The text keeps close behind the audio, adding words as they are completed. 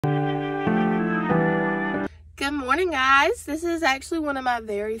morning, guys. This is actually one of my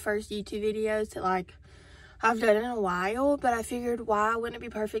very first YouTube videos that like I've done in a while, but I figured why wouldn't it be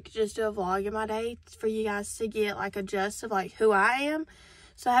perfect to just do a vlog in my day for you guys to get like a gist of like who I am.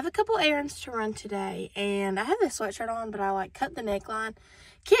 So I have a couple errands to run today, and I have this sweatshirt on, but I like cut the neckline.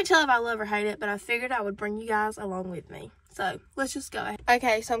 Can't tell if I love or hate it, but I figured I would bring you guys along with me. So let's just go ahead.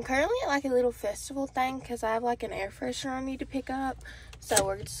 Okay, so I'm currently at like a little festival thing because I have like an air freshener I need to pick up. So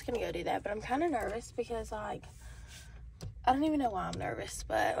we're just gonna go do that, but I'm kind of nervous because like I don't even know why I'm nervous,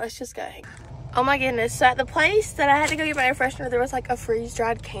 but let's just go ahead. Oh my goodness, so at the place that I had to go get my air freshener, there was like a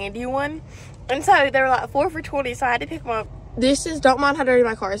freeze-dried candy one. And so they were like 4 for $20, so I had to pick them up. This is, don't mind how dirty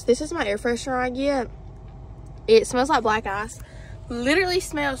my car is. This is my air freshener I get. It smells like black ice. Literally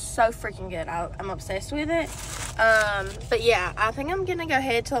smells so freaking good. I'm obsessed with it. But yeah, I think I'm gonna go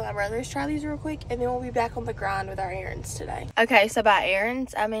ahead to my brothers try these real quick, and then we'll be back on the grind with our errands today. Okay, so by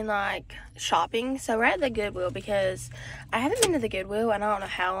errands I mean like shopping. So we're at the Goodwill because I haven't been to the Goodwill and I don't know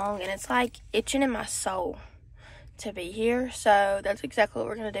how long, and it's like itching in my soul to be here. So that's exactly what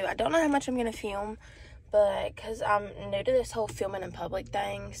we're gonna do. I don't know how much I'm gonna film, but because I'm new to this whole filming in public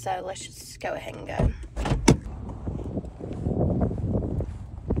thing, so let's just go ahead and go.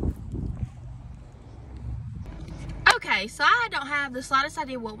 Okay, so I don't have the slightest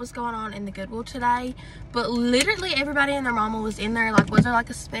idea what was going on in the Goodwill today, but literally everybody and their mama was in there. Like, was there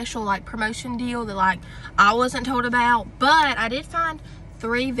like a special like promotion deal that like I wasn't told about? But I did find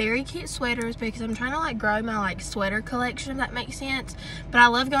 3 very cute sweaters because I'm trying to like grow my like sweater collection, if that makes sense. But I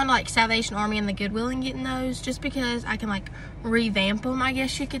love going to like Salvation Army and the Goodwill and getting those just because I can like revamp them, I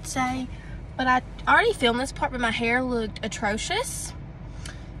guess you could say. But I already filmed this part, but my hair looked atrocious.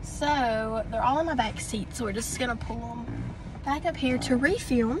 So they're all in my back seat, so we're just gonna pull them back up here to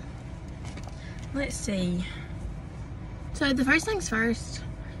refilm. Let's see. So the first things first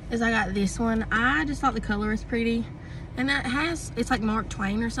is I got this one. I just thought the color was pretty, and it's like Mark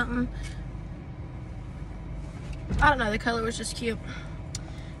Twain or something. I don't know, the color was just cute.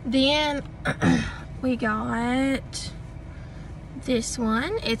 Then we got this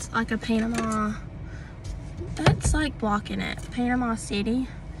one. It's like a Panama, that's like blocking it, Panama City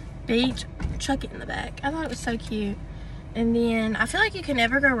Beach. Chuck it in the back. I thought it was so cute. And then I feel like you can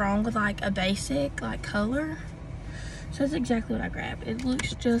never go wrong with like a basic like color, so that's exactly what I grabbed. It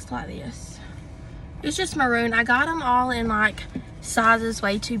looks just like this. It's just maroon. I got them all in like sizes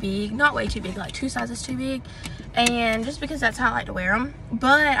way too big, not way too big, like 2 sizes too big, and just because that's how I like to wear them.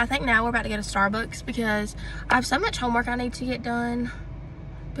 But I think now we're about to go to Starbucks because I have so much homework I need to get done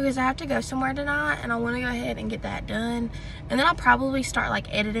because I have to go somewhere tonight, and I want to go ahead and get that done. And then I'll probably start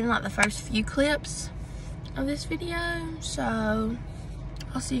like editing like the first few clips of this video. So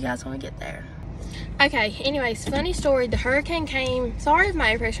I'll see you guys when we get there. Okay, anyways, funny story. The hurricane came. Sorry if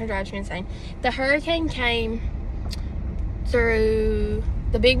my air pressure drives me insane. The hurricane came through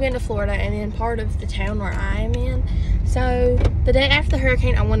the Big Bend of Florida and then part of the town where I am in. So the day after the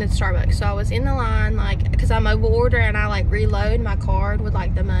hurricane, I wanted Starbucks. So I was in the line, like, because I mobile order and I like reload my card with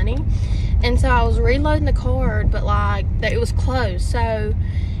like the money. And so I was reloading the card, but like it was closed. So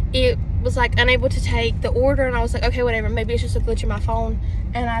it was like unable to take the order, and I was like, okay, whatever, maybe it's just a glitch in my phone.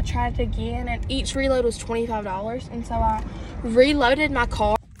 And I tried it again, and each reload was $25. And so I reloaded my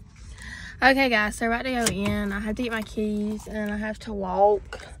card. Okay guys, so we're about to go in. I have to get my keys, and I have to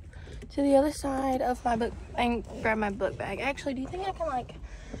walk to the other side of my book and grab my book bag. Actually, do you think I can like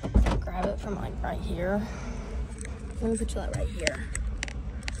grab it from like right here? Let me put you like right here.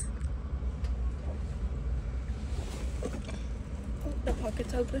 Oh, the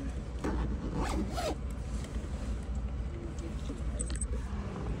pocket's open.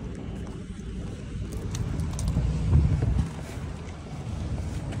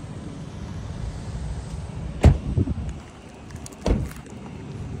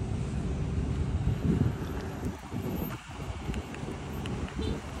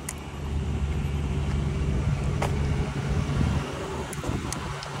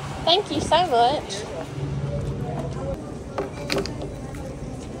 Thank you so much.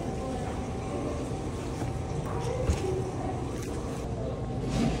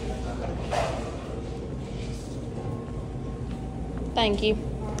 Thank you.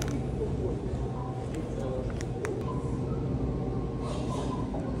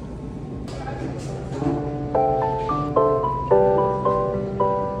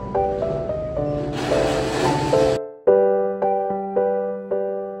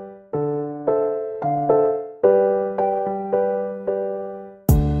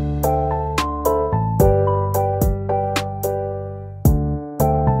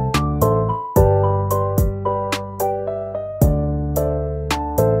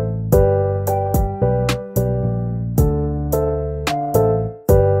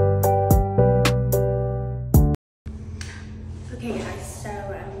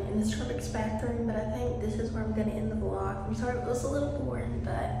 bathroom, but I think this is where I'm gonna end the vlog. I'm sorry it was a little boring,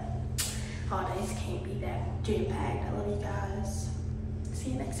 but holidays can't be that jam-packed. I love you guys.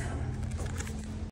 See you next time.